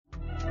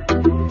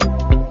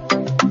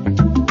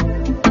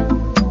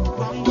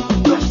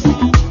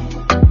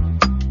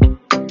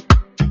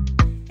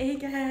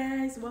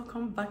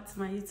welcome back to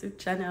my YouTube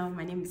channel.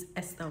 My name is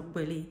Esther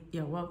Willie.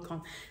 You're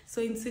welcome.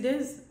 So in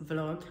today's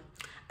vlog,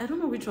 I don't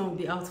know which one will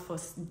be out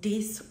first,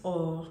 this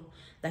or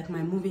like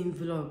my moving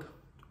vlog,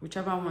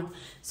 whichever one.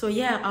 So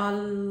yeah, I'd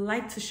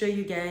like to show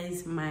you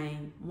guys my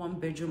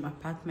 1-bedroom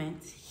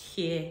apartment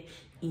here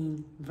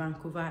in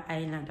Vancouver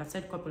Island. I've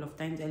said a couple of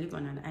times I live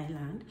on an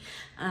island,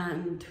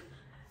 and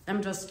let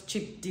me just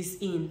chip this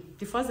in.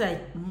 The first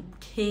I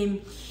came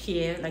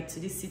here, like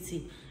to this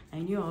city, I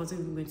knew I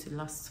wasn't even going to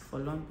last for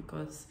long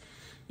because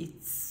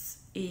it's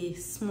a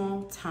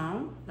small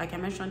town. Like I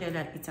mentioned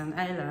earlier, it's an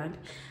island,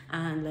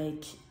 and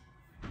like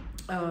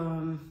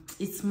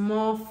it's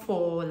more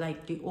for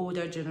like the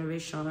older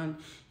generation.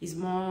 It's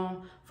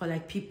more for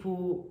like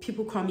people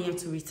come here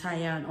to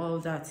retire and all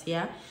that.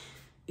 Yeah,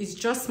 it's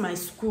just my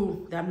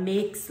school that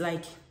makes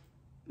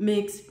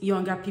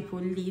younger people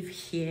live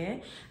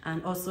here,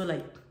 and also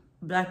like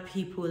black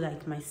people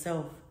like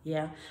myself.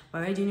 Yeah, but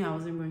I already knew I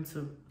wasn't going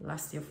to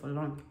last here for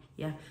long.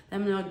 Yeah, let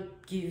me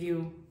not give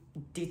you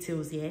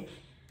details here.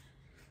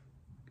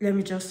 Let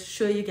me just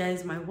show you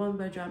guys my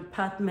 1-bedroom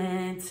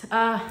apartment.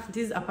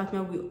 This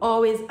apartment will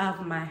always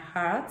have my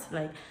heart.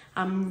 Like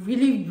I'm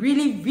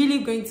really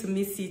going to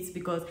miss it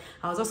because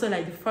I was also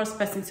like the first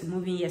person to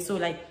move in here. So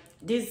like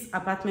this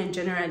apartment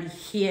generally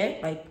here,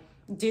 like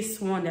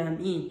this one that I'm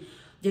in,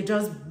 they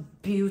just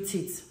built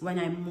it when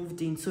I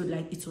moved in. So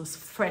like it was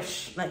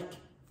fresh, like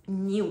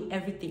new,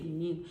 everything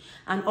new.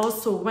 And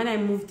also when I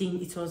moved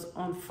in, it was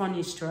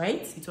unfurnished,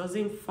 right? It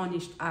wasn't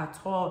furnished at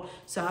all,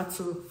 so I had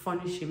to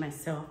furnish it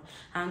myself.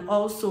 And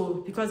also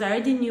because I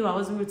already knew I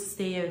wasn't going to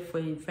stay here for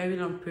a very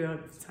long period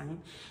of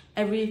time,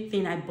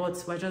 everything I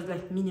bought was just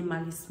like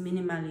minimalist,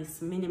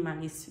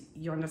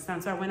 you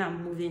understand? So when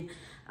I'm moving,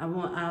 I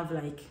won't have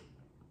like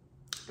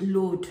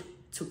load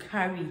to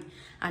carry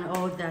and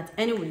all that.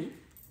 Anyway,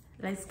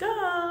 let's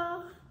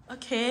go.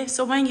 Okay,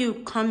 so when you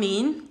come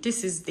in,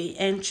 this is the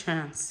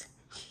entrance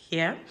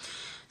here.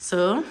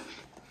 So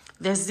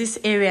there's this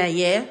area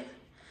here.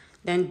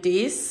 Then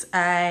this,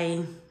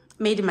 I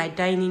made my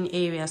dining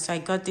area. So I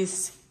got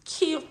this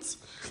cute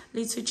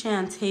little chair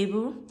and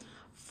table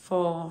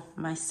for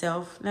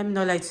myself. Let me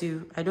not lie to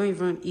you, I don't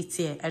even eat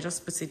here. I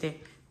just put it there,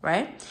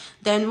 right?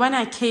 Then when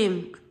I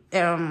came,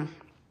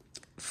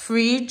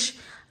 fridge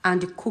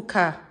and the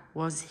cooker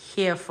was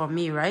here for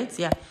me, right?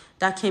 Yeah,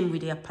 that came with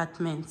the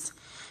apartment.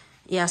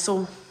 Yeah,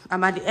 so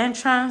I'm at the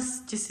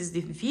entrance. This is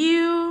the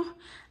view.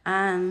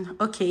 And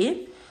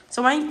okay,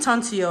 so when you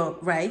turn to your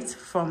right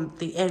from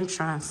the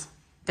entrance,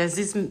 there's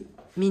this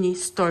mini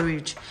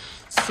storage.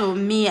 So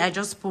me, I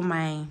just put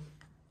my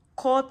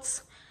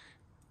coats,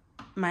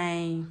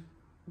 my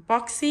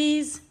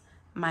boxes,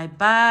 my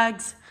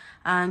bags,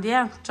 and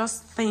yeah,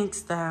 just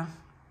things that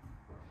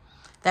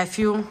I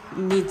feel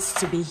needs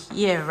to be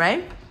here,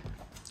 right?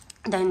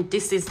 Then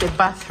this is the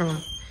bathroom.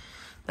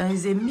 There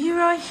is a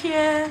mirror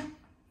here.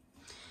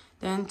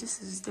 Then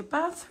this is the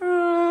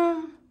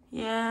bathroom.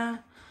 Yeah,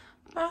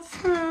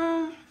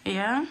 bathroom.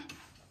 Yeah.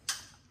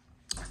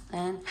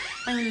 And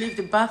when you leave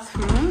the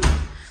bathroom,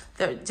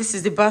 this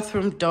is the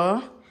bathroom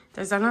door.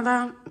 There's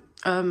another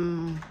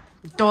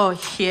door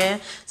here.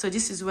 So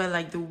this is where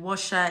like the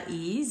washer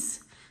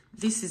is.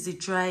 This is the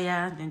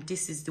dryer. Then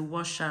this is the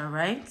washer,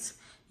 right?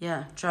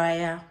 Yeah,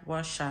 dryer,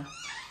 washer.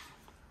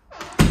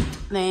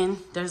 Then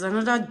there's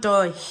another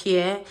door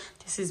here.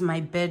 This is my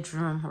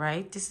bedroom,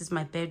 right? This is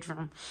my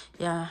bedroom.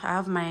 Yeah, I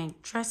have my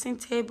dressing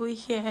table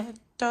here,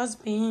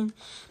 dustbin,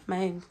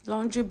 my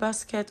laundry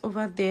basket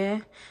over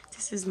there.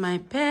 This is my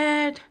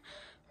bed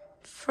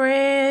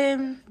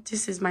frame.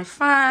 This is my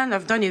fan.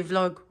 I've done a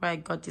vlog where I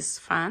got this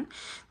fan.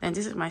 Then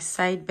this is my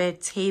side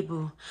bed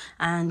table.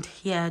 And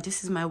yeah,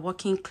 this is my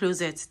walk-in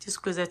closet. This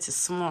closet is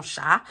small,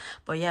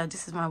 but yeah,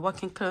 this is my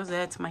walk-in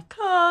closet. My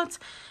clothes,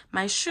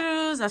 my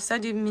shoes. I've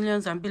said it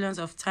millions and billions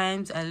of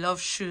times. I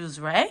love shoes,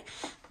 right?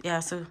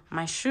 Yeah, so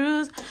my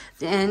shoes.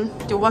 Then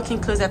the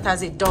walk-in closet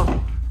has a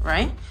door,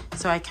 right?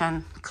 So I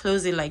can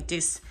close it like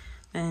this.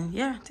 And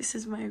yeah, this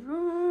is my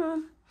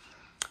room.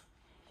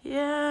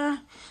 Yeah,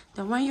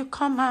 then when you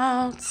come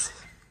out,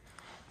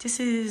 this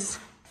is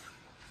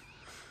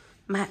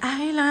my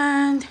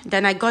island.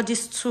 Then I got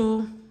these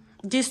two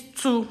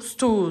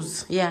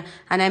stools, yeah,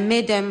 and I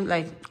made them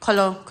like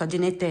color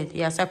coordinated.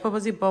 Yeah, so I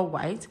purposely bought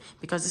white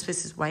because this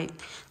place is white.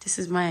 This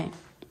is my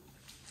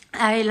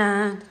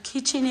island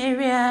kitchen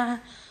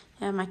area.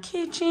 Yeah, my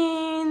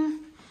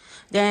kitchen.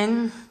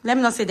 Then let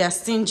me not say they're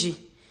stingy.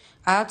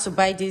 I had to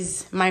buy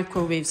these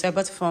microwaves, so I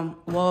bought it from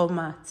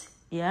Walmart.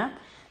 Yeah.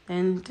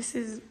 And this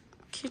is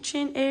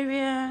kitchen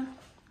area.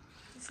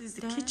 This is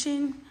the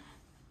kitchen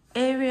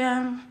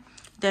area.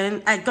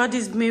 Then I got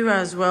this mirror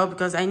as well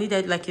because I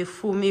needed like a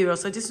full mirror.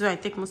 So this is where I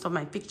take most of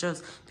my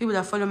pictures. People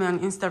that follow me on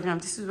Instagram,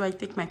 this is where I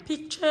take my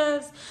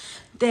pictures.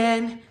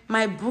 Then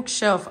my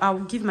bookshelf, I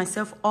will give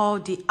myself all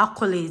the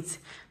accolades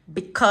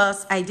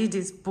because I did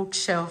this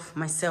bookshelf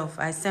myself.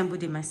 I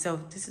assembled it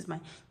myself. This is my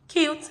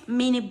cute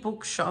mini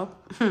bookshelf.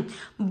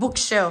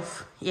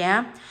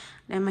 Yeah.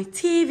 Then my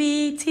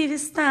TV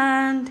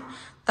stand.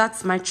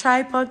 That's my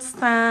tripod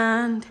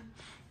stand.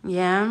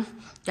 Yeah,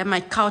 yeah,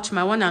 my couch,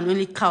 my one and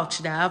only couch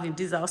that I have in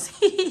this house.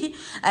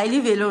 I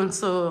live alone,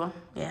 so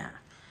yeah.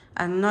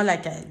 And not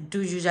like I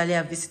do usually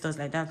have visitors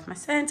like that. My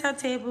center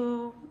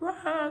table,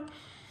 rug,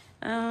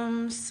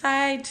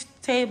 side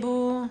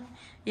table,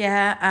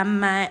 yeah,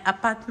 and my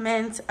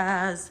apartment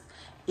has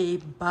a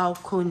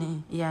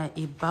balcony. Yeah,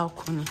 a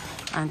balcony.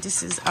 And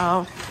this is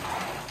how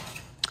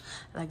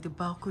like the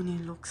balcony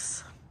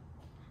looks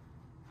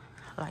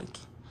like.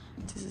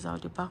 This is how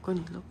the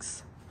balcony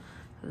looks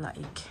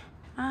like.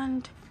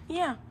 And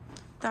yeah,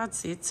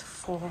 that's it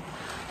for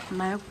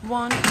my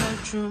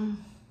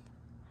 1-bedroom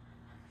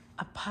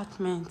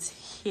apartment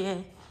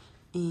here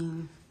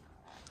in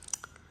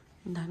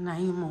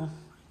Nanaimo.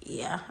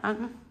 Yeah,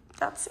 and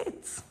that's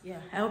it.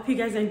 Yeah, I hope you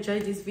guys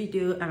enjoyed this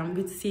video, and I'm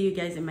going to see you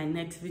guys in my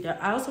next video.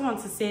 I also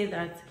want to say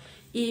that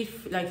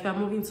if like you are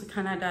moving to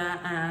Canada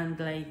and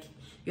like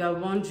you are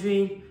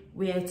wondering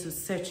where to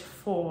search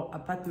for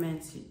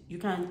apartments, you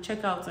can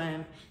check out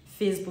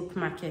Facebook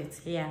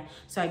Market. Yeah,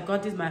 so I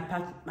got this my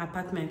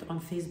apartment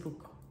on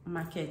Facebook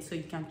Market, so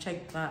you can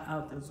check that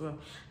out as well.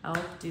 I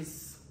hope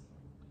this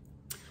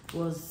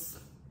was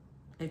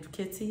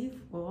educative,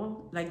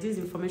 or like this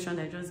information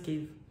I just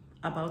gave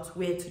about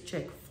where to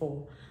check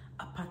for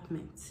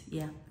apartments.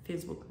 Yeah,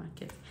 Facebook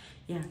Market.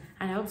 Yeah,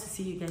 and I hope to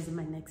see you guys in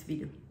my next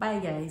video. Bye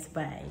guys,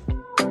 bye.